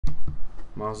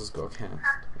Mars has got a cast.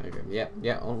 There you go. Yeah,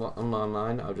 yeah,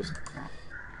 online. I'll just...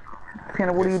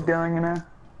 Fiona, what are you doing in there?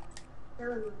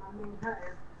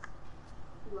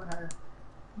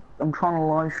 I'm trying to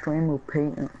live stream with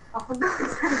Pete.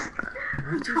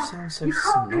 Why do you sound so You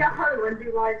can't be snobby? at home and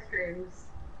do live streams.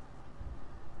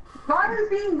 Ryan's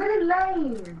being really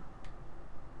lame.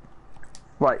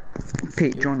 Right,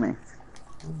 Pete, join me.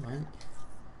 Alright.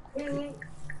 Pete,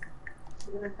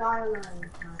 you're gonna die alone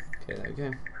tonight. Okay, there we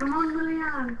go. Come on,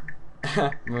 Marianne.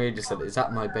 Maria just said, is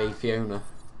that my bae Fiona?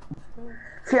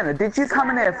 Fiona, did you come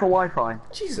in here for Wi-Fi?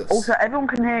 Jesus. Also, everyone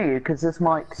can hear you because this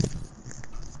mic's...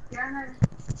 Yeah, I know.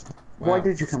 Why Wow.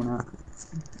 did you come in here?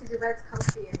 Because your bed's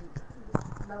comfy and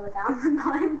lower down than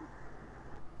mine.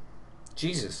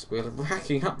 Jesus, we're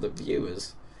racking up the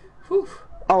viewers. Whew.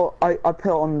 Oh, I put it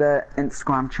on the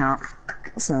Instagram chat.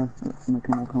 So, let's make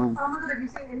more comment. Oh my god, have you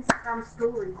seen Instagram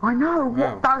stories? I know,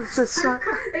 Wow. what, that's just so...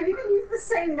 If you can use the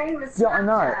same name as Snapchat. Yeah, I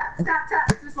know.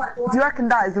 Snapchat is just like, what? Do you reckon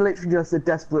that is literally just a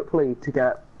desperate plea to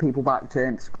get people back to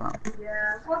Instagram?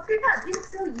 Yeah. Well, to be fair, people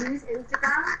still use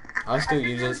Instagram. I still think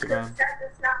use it was Instagram. just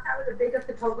that Snapchat was a bigger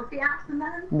photography app than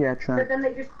them. Yeah, true. But then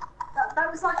they just... That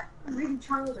was like really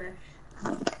childish.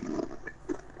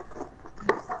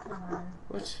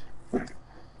 What?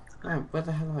 Oh, where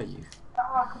the hell are you? Oh,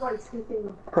 I could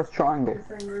sleeping Press triangle. in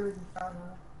the same room as each other.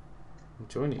 I'm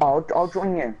joining you. I'll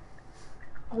join you.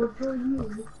 I'll join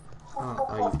you.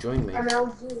 Oh, you've joined me.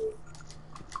 MLG.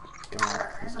 Come on,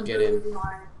 let's get in. No,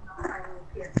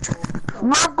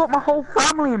 I've got my whole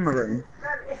family in my room.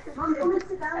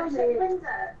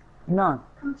 No.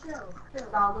 Come chill.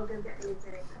 I'll go get you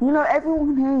today. You know,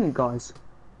 everyone can hear you guys.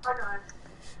 I know.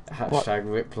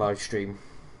 Hashtag RIP live stream.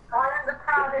 I am the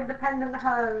proud independent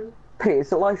home. Pete, is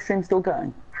the live stream still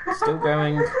going? Still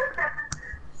going.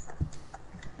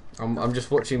 I'm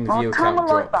just watching the viewer Turn the count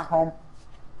light drop. back on.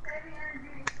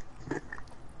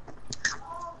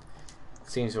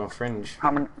 Seems on fringe.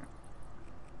 How many?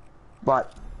 Right.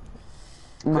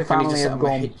 My Quick, I need to family set have up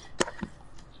my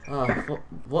gone.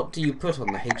 what do you put on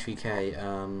the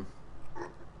HVK?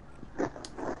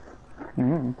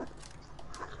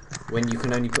 When you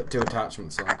can only put 2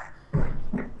 attachments on.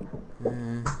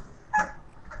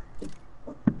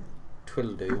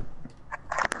 Twiddle-doo.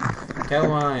 Tell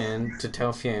Ryan to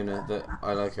tell Fiona that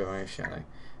I like her eyeshadow.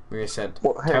 Maria said,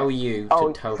 What, who? tell you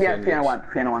to tell yeah, Fiona. Fiona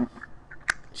went. Fiona went.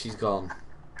 She's gone.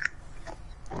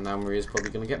 And now Maria's probably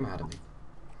going to get mad at me.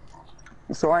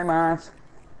 It's alright, Mars.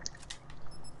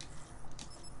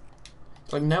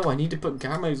 It's like, no, I need to put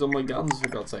camos on my guns, for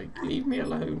God's sake. Leave me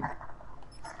alone.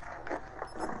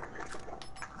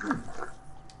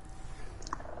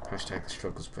 Hashtag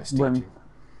struggles prestige.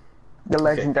 The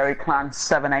legendary clan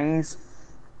 7As.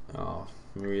 Oh,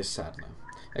 Maria's sad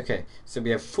now. Okay, so we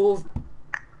have 4...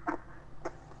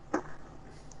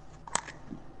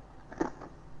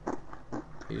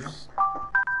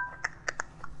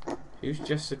 Who's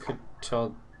Jessica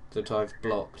Todd that I've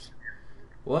blocked?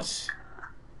 What?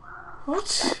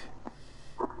 What?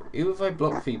 Who have I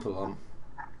blocked people on?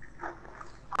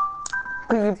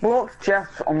 But you blocked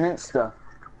Jeff on Insta.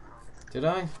 Did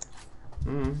I?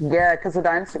 Yeah, because of the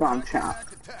Instagram chat.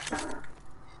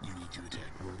 You need to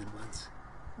attack more than once.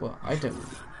 Well, I don't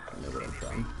know what I've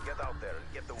done. Get out there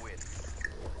and get the win.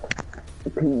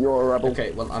 Pete, you're a rebel.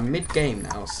 Okay, well, I'm mid-game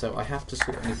now, so I have to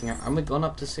sort anything out. And we've gone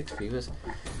up to 6 viewers.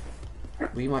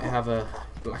 We might have a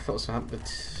Black Ops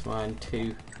Mine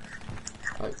 2,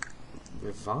 like,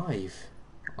 revive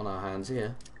on our hands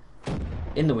here.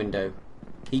 In the window.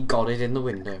 He got it in the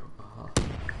window. Oh.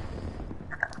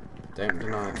 Don't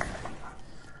deny it.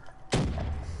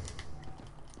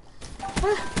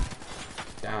 Ah.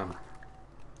 Damn.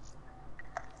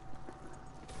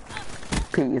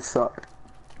 Pete, you suck.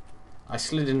 I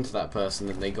slid into that person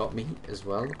and they got me as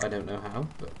well. I don't know how,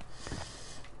 but...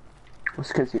 It's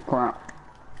because you're crap.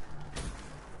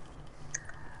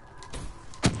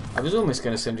 I was almost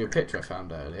going to send you a picture I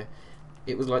found earlier.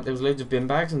 It was like there was loads of bin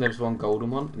bags and there was one golden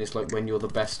one, and it's like when you're the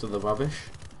best of the rubbish.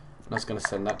 And I was going to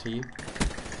send that to you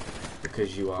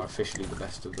because you are officially the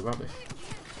best of the rubbish.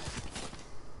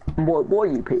 What are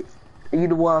you, Pete? Are you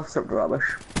the worst of the rubbish?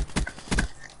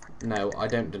 No, I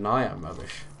don't deny I'm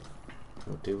rubbish.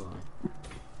 Or do I?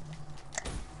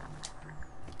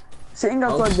 Seeing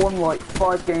as I won like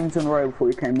 5 games in a row before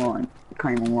you came online.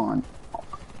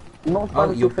 Not as bad Oh,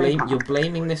 as you're you think. you're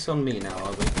blaming this on me now,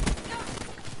 are we?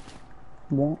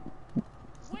 What?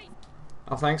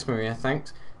 Oh, thanks, Maria.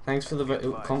 Thanks for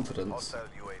the confidence. Hostile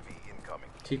UAV incoming.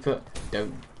 Keep it.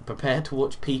 Don't prepare to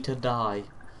watch Peter die.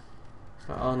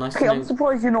 Oh, nice Okay, to I'm know.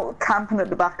 surprised you're not camping at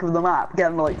the back of the map,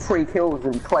 getting like 3 kills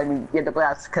and claiming you're the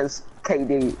best because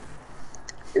KD.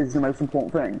 is the most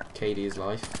important thing. KD is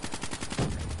life.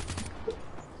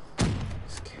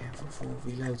 Just careful for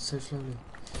reload so slowly.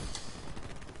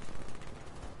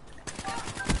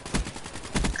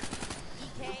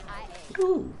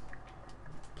 Ooh.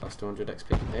 Plus 200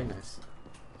 XP. Very nice.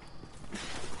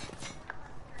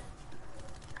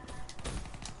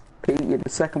 Pete, you're the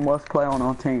second worst player on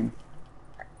our team.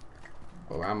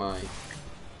 Or am I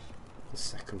the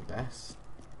second best?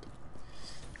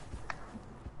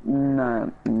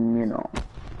 No, you're not.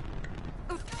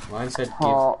 Ryan said give.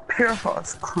 Oh,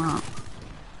 Purifier's crap.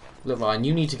 Look, Ryan,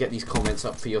 you need to get these comments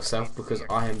up for yourself because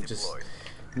I am just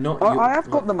not. Oh, I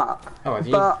have got them up. Oh, have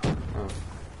you? But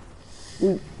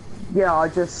Oh. yeah,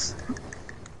 it's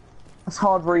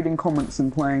hard reading comments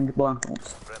and playing Black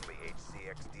Ops. Friendly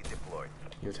HCXD deployed.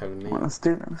 You're telling me. Right, let's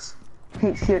do this.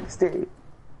 HCXD.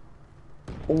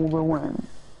 All the way.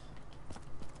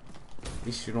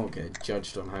 You should not get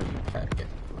judged on how you play.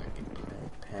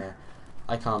 Pair.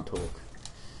 I can't talk.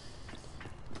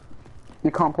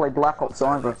 You can't play Black Ops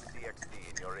either.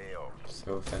 HCXD in your AO.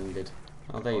 So offended.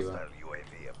 Oh, there you are. Hostile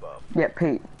UAV above. Yeah,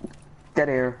 Pete. Get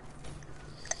here.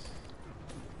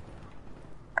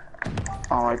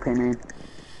 R.I.P. me.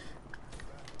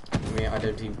 I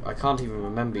mean, I can't even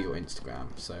remember your Instagram.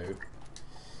 So,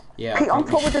 yeah. Pete, I'm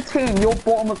top of the team. You're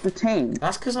bottom of the team.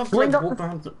 That's because I've Bring like, up walked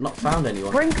around, not found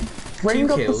anyone. Bring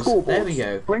Two up kills. the scoreboard. There we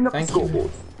go. Bring up Thank the you.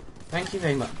 scoreboard. Thank you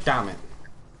very much. Damn it.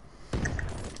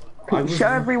 Pete, show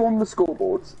everyone the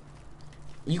scoreboards.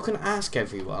 You can ask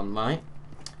everyone, right?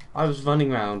 I was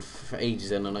running around for ages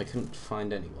then and I couldn't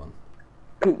find anyone.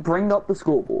 Pete, bring up the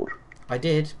scoreboard. I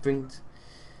did bring.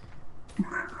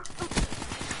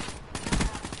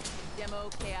 Demo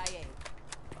KIA.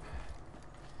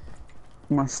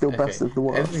 Am I still best of the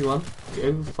world? Everyone,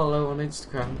 go follow on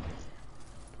Instagram.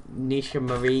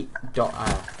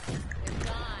 NishaMarie.r.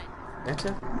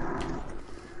 Better?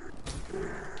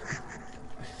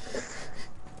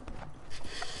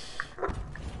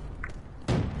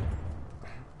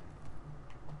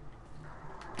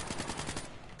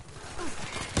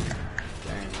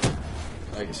 Dang.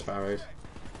 I get sparrowed.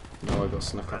 No, I got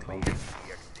snuck up on.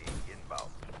 HCXD inbound.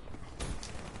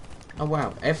 Oh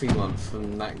wow, everyone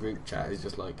from that group chat is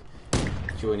just like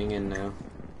joining in now.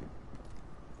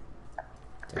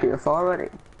 Purify already.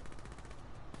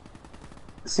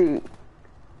 See,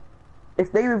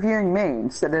 if they were viewing me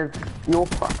instead of your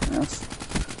partners,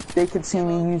 they could see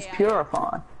me use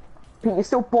Purify. Pete, you're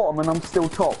still bottom and I'm still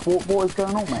top. What is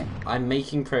going on, mate? I'm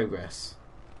making progress.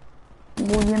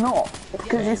 Well, you're not,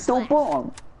 because you're still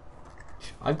bottom.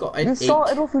 I've got an You 8.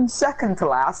 started off in second to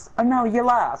last, and now you're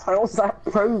last. How's that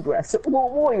progress?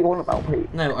 What are you on about,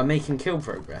 Pete? No, I'm making kill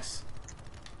progress.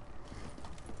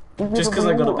 You're Just because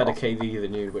I got a all better off. KV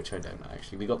than you, which I don't know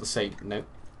actually. We got the same. Nope.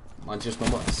 Mine's just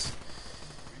not worse.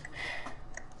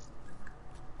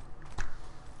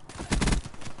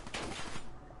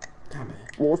 Damn it.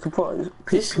 What's the prize?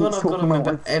 This one I've got to talking about,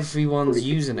 remember like, everyone's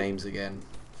usernames again.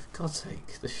 For God's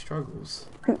sake, the struggles.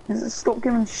 Pete, stop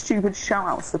giving stupid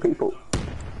shout-outs to people.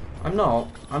 I'm not.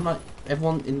 I'm like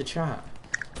everyone in the chat.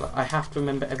 But I have to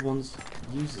remember everyone's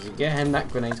users again. That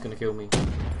grenade's going to kill me.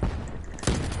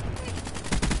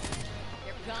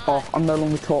 Oh, I'm no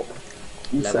longer top.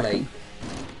 I'm Level second.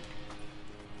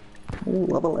 Ooh,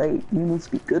 level 8. You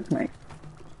must be good, mate.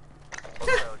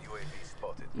 Hostile UAV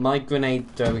spotted. My grenade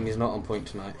throwing is not on point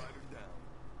tonight.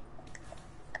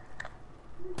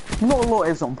 Not a lot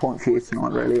is on point for you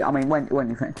tonight, really. I mean, when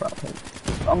you think about it.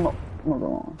 I'm not gonna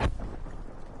lie.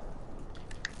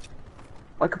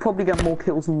 I could probably get more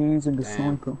kills than you using the Damn.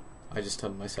 sniper. I just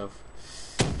stunned myself.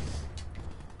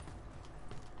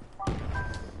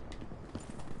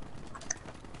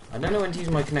 I don't know when to use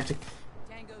my kinetic.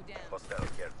 Tango down. Hostile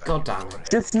care God package damn it.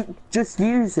 overhead. Just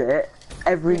use it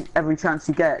every chance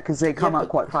you get, because they come Yeah, out but-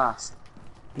 quite fast.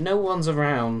 No one's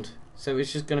around, so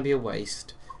it's just going to be a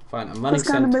waste. Fine, I'm running Just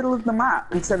go in the centre. middle of the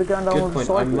map instead of going down all Good the point.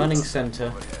 side I'm running routes.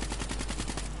 centre.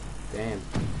 Damn.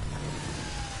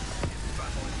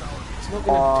 It's not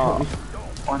Oh. going to tell me.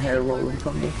 I hear a rolling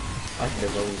thunder. I hear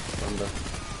rolling thunder.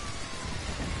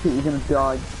 Pete, you're gonna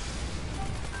die.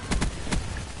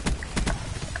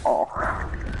 Oh.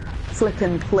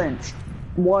 Flipping flinch.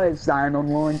 Why is that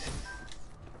online?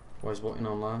 Why is what in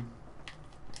online?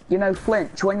 You know,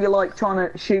 flinch, when you're like trying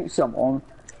to shoot someone,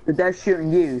 but they're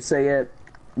shooting you, so you're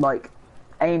like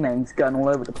aiming's going all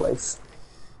over the place.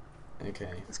 Okay.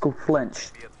 It's called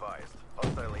flinch. Be advised.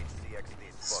 Hostile HCXD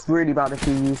It's spotted. really bad if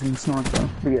you're using a sniper.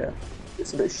 But yeah,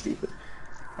 it's a bit stupid.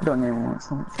 I don't even want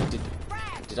sniper.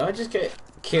 Did I just get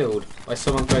killed by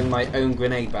someone throwing my own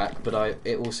grenade back, but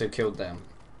it also killed them?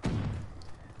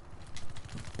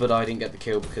 But I didn't get the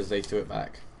kill because they threw it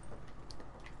back.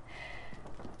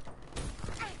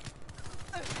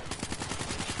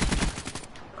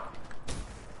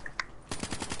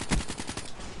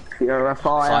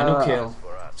 Purifier. Final kill.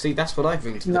 See, that's what I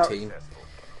bring to the No. team.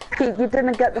 Pete, you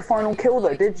didn't get the final kill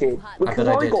though, did you? Because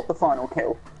I did. got the final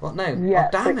kill. What? No. Yeah,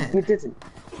 Oh, damn but it. you didn't.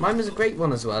 Mine was a great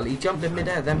one as well. He jumped in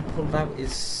midair, then pulled out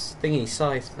his thingy,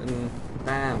 scythe, and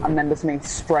bam. And then there's me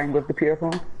spraying with the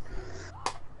Purifier.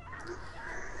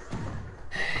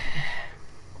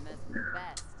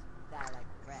 Best. Die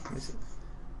like rest.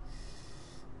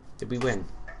 Did we win?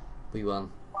 We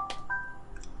won.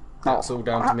 That's all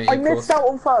down to me, I of course. missed out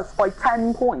on first by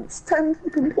 10 points. 10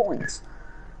 fucking points.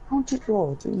 How'd you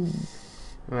draw, dude?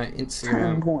 Right, 10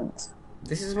 Instagram. points.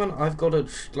 This is when I've got to,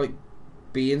 like,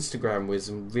 be Instagram whiz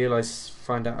and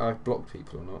find out I've blocked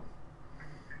people or not.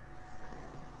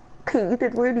 Pete, you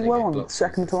did really They well get on blocked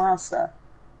second to last there.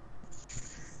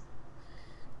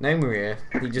 No, Maria.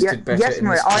 He just Yeah, did better yes, in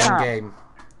Maria, this I one am. game.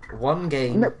 One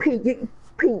game. No, Pete,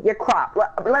 you're crap.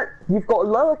 You've got a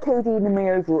lower KD than me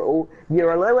overall.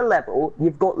 You're a lower level.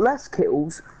 You've got less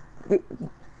kills.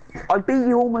 I beat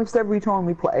you almost every time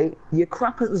we play. You're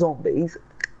crap at zombies.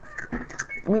 I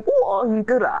mean, what are you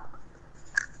good at?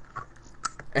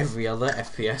 Every other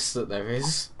FPS that there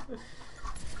is.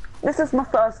 This is my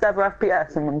first ever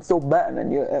FPS, and I'm still better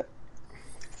than you at it.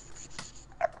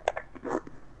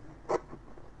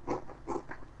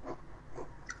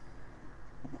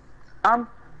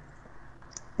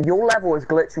 Your level is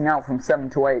glitching out from 7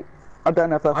 to 8. I don't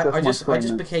know if that's I my just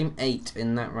screen. became 8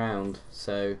 in that round,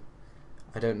 so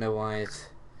I don't know why it's.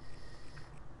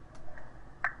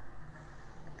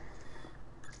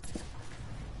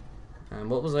 And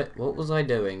what was I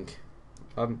doing?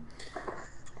 I'm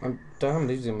damn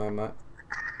losing my map.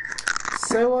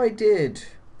 So I did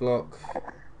block.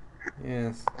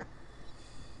 Yes.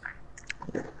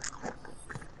 Who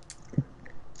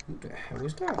the hell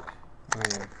was that? Oh,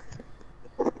 yeah.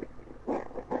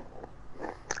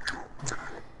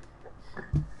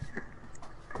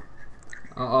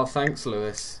 Oh, thanks,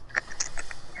 Lewis.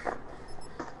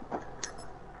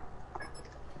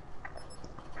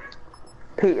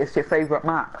 Pete, it's your favourite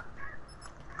map.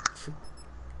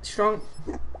 Strong.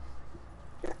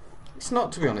 It's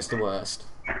not, to be honest, the worst.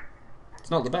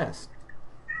 It's not the best.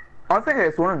 I think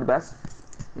it's one of the best.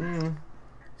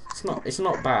 It's not. It's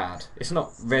not bad. It's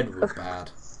not Redwood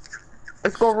bad.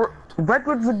 It's got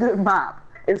Redwood's a good map.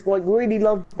 It's like really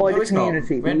loved by No, the it's not.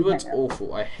 community. Redwood's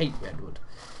awful. I hate Redwood.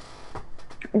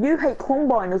 You hate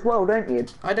Combine as well, don't you?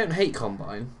 I don't hate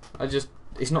Combine.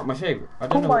 It's not my favourite. I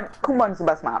don't know. Combine's the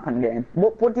best map in the game.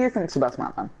 What do you think's the best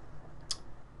map then?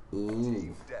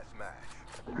 Ooh. Deathmatch.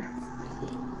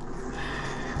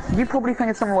 You probably think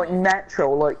it's something like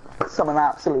Metro, like some of the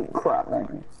absolute crap, don't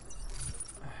you?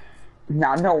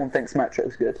 Nah, no one thinks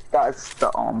Metro's good. That's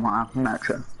the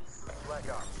Metro.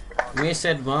 Mia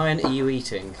said, "Ryan, are you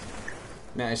eating?"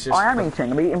 No, it's just. I am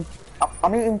eating.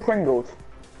 I'm eating Pringles,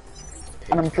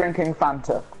 and I'm drinking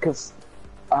Fanta because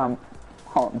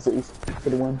heart disease for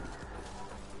the win.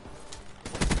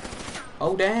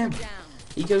 Oh damn!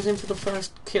 He goes in for the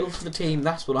first kill for the team.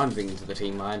 That's what I'm bringing to the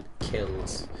team, man.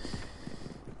 Kills.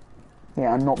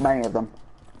 Yeah, and not many of them.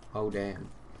 Oh damn.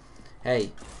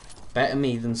 Hey, better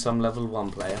me than some level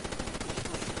 1 player.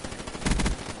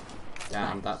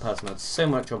 Damn, that person had so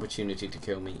much opportunity to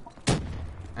kill me.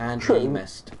 And True. he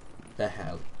messed the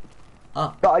hell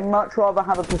up. But I'd much rather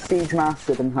have a Prestige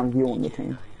Master than have you on the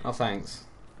team. Oh, thanks.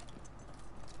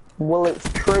 Well, it's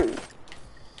true.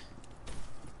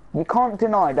 You can't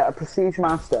deny that a Prestige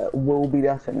Master will be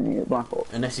better than you at Black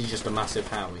Ops. Unless he's just a massive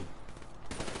Howie.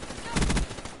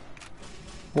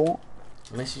 What?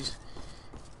 Unless he's...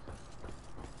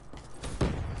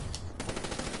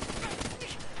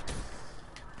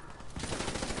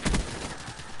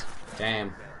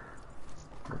 Damn.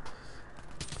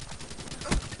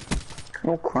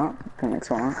 Oh crap, don't make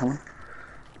something like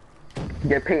that.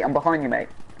 Yeah, Pete, I'm behind you, mate.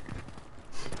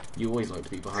 You always like to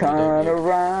be behind Turn me, don't you?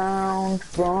 around,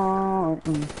 run.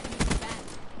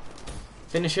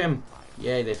 Finish him!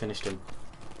 Yay, they finished him.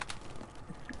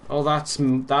 Oh, that's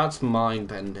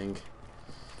mind-bending.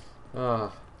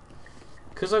 Ah.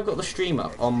 Because I've got the stream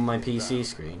up on my PC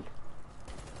screen.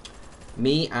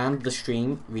 Me and the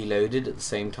stream reloaded at the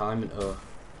same time, and that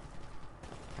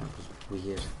was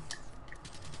weird.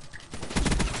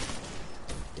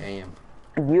 Damn.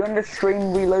 You and the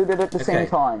stream reloaded at the same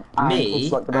time. And Me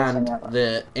it's like the best and thing ever.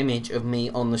 the image of me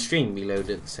on the stream reloaded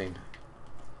at the same time.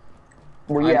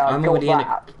 Well, yeah, I'm I've got already in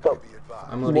that. But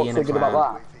I'm already what's in so a good clan.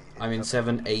 about that? I'm in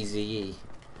 7 AZE.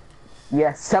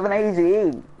 Yeah, 7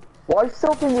 AZE. Well, I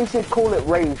still think we should call it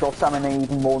Rage or 7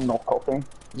 even more knockoffy.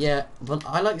 Yeah, but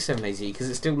I like 7 AZ because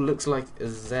it still looks like a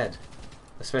Z.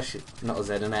 Especially, not a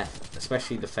Z, an F.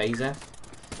 Especially the phase F.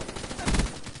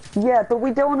 Yeah, but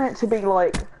we don't want it to be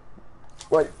like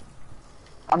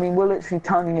I mean, we're literally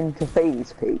turning into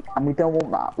phase, Pete, and we don't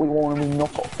want that. We want to be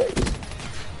knockoff phase.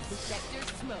 Sector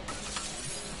smoke.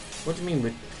 What do you mean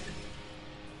with...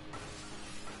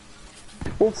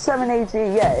 Well,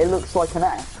 7AG, yeah, it looks like an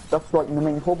F. That's like the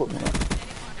main problem with it.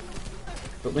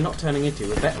 But we're not turning into,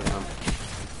 we're better now.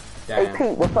 Hey Damn.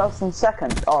 Pete, we're first and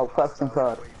second. Oh, first and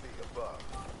third.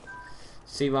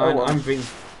 See, Ryan, well.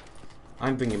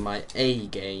 I'm bringing my A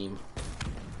game.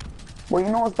 Well,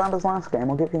 you're not as bad as last game,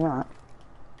 I'll give you that.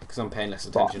 Because I'm paying less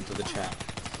attention to the chat.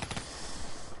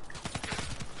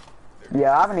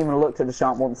 Yeah, I haven't even looked at the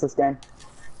chat once this game.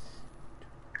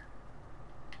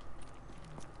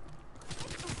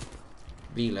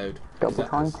 Reload. Double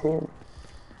time too.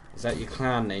 Is that your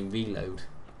clan name, Reload?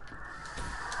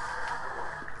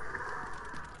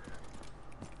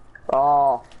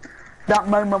 Oh, that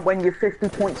moment when you're 50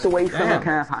 points away from Damn. a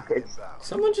care package.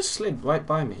 Someone just slid right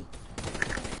by me.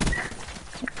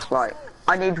 Right,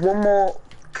 I need one more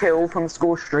kill from the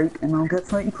score streak and I'll get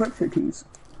 30 crypto keys.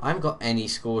 I haven't got any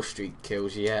score streak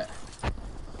kills yet.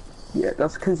 Yeah,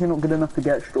 that's because you're not good enough to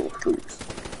get score streaks.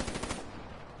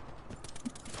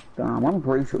 Damn, I'm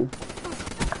brutal.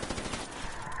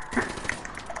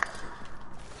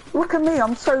 Look at me,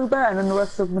 I'm so better than the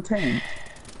rest of my team.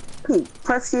 Pete,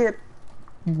 press your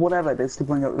whatever it is to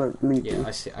bring up the lead. Yeah,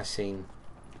 I seen.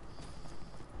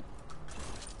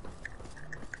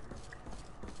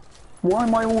 Why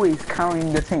am I always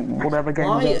carrying the team, whatever game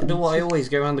Why it is? do I always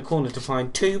go around the corner to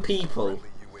find two people?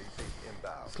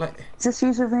 It's like Just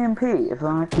use a VMP if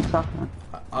that keeps happening.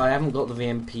 I haven't got the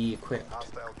VMP equipped.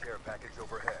 Hostile care package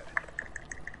overhead.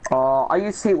 I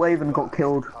used Heatwave and got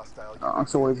killed.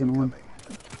 That's always annoying.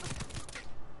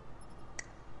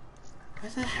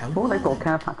 Where the hell? Oh, am they I? got a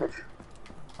care package.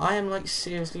 I am like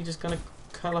seriously just gonna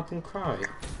curl up and cry.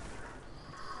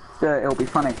 Yeah, it'll be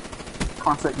funny.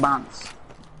 Classic Bants.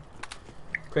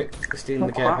 Quick, we're stealing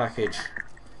the care package.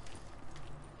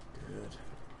 Good.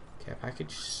 Care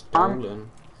package stolen.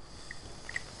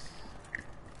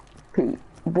 Pete,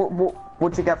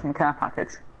 what'd you get from the care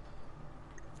package?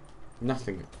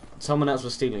 Nothing. Someone else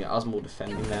was stealing it. I was more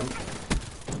defending them.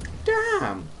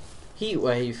 Damn!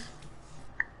 Heatwave.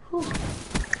 Whew.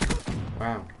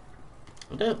 Wow.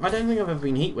 I don't think I've ever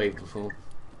been heatwaved before.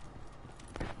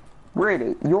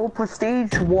 Really? You're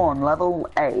Prestige 1, level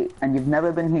 8, and you've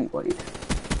never been heatwaved?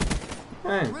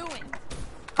 Oh. Ruined.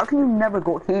 How can you never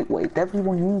got heatwaved?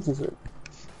 Everyone uses it.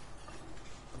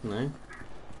 No.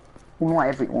 Well, not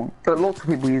everyone, but lots of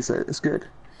people use it. It's good.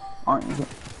 I use it.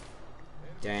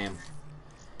 Damn.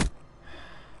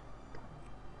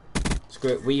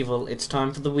 Screw it, Weevil. It's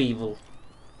time for the Weevil.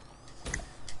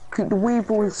 The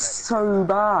Weevil is so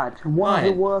bad. One of the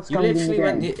Ryan, worst you guns in the literally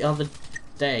game. went the other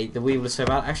day, the Weevil is so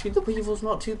bad. Actually, the Weevil's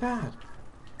not too bad.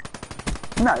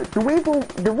 No, the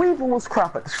Weevil was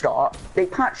crap at the start. They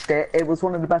patched it. It was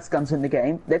one of the best guns in the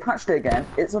game. They patched it again.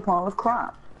 It's a pile of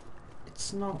crap.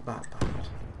 It's not that bad.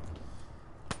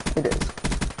 It is.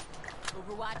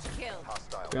 Overwatch kill.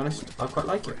 To be honest, I quite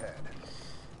like it.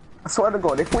 I swear to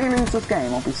God, if we lose this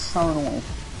game, I'll be so annoyed.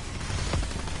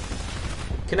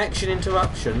 Connection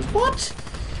interruptions. What?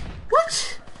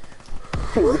 What?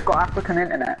 See, we've got African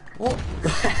internet. What the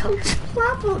hell just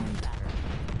happened?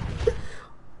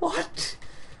 What?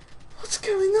 What's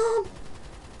going on?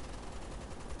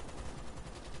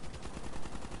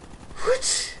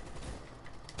 What?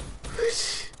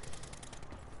 What?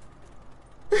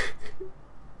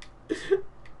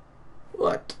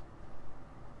 What?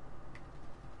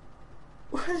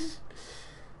 What?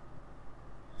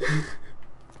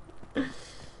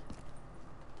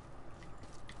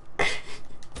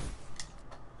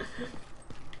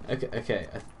 Okay.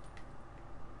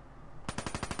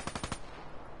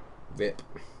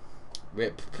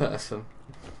 Rip person.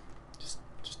 Just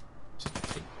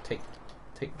take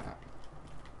that.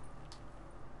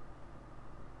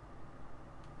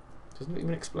 Doesn't it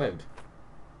even explode?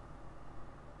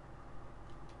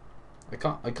 I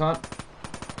can't.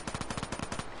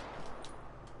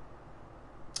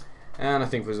 And I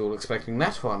think we was all expecting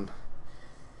that one.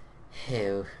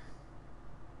 Ew.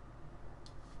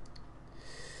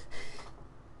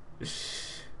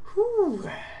 Whew.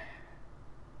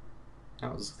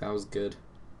 That was good.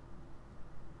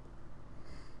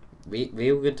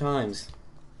 Real good times.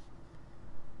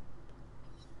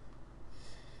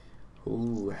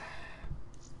 Ooh.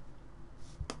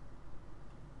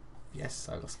 Yes,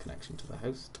 I lost connection to the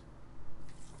host.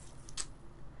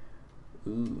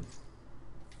 Ooh.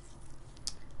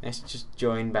 Let's just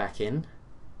join back in.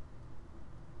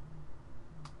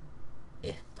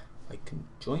 If I can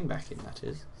join back in, that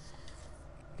is.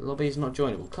 The lobby is not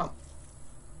joinable. Come.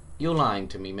 You're lying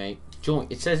to me, mate. Join.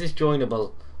 It says it's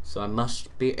joinable So I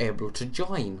must be able to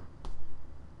join.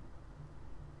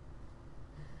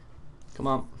 Come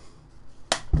on.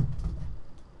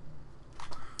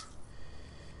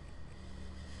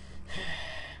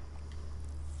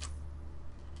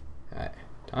 Right.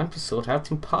 Time to sort out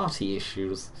some party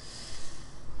issues.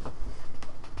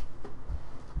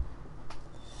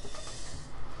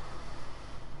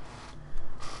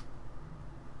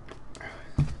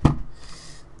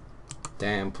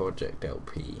 Damn Project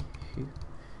LP.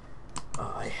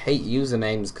 Oh, I hate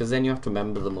usernames because then you have to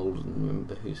remember them all and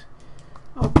remember who's.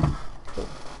 Oh.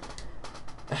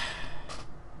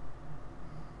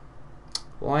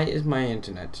 Why is my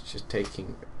internet just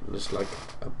taking just like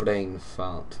a brain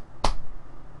fart?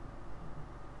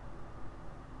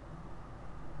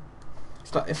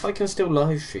 It's like if I can still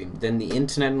live stream, then the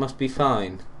internet must be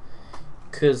fine.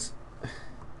 Cause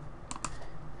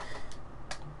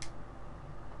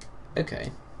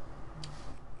okay.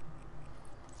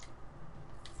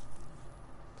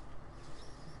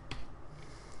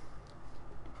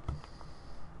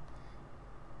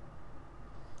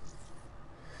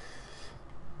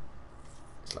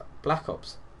 It's like Black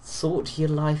Ops. Sort your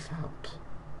life out.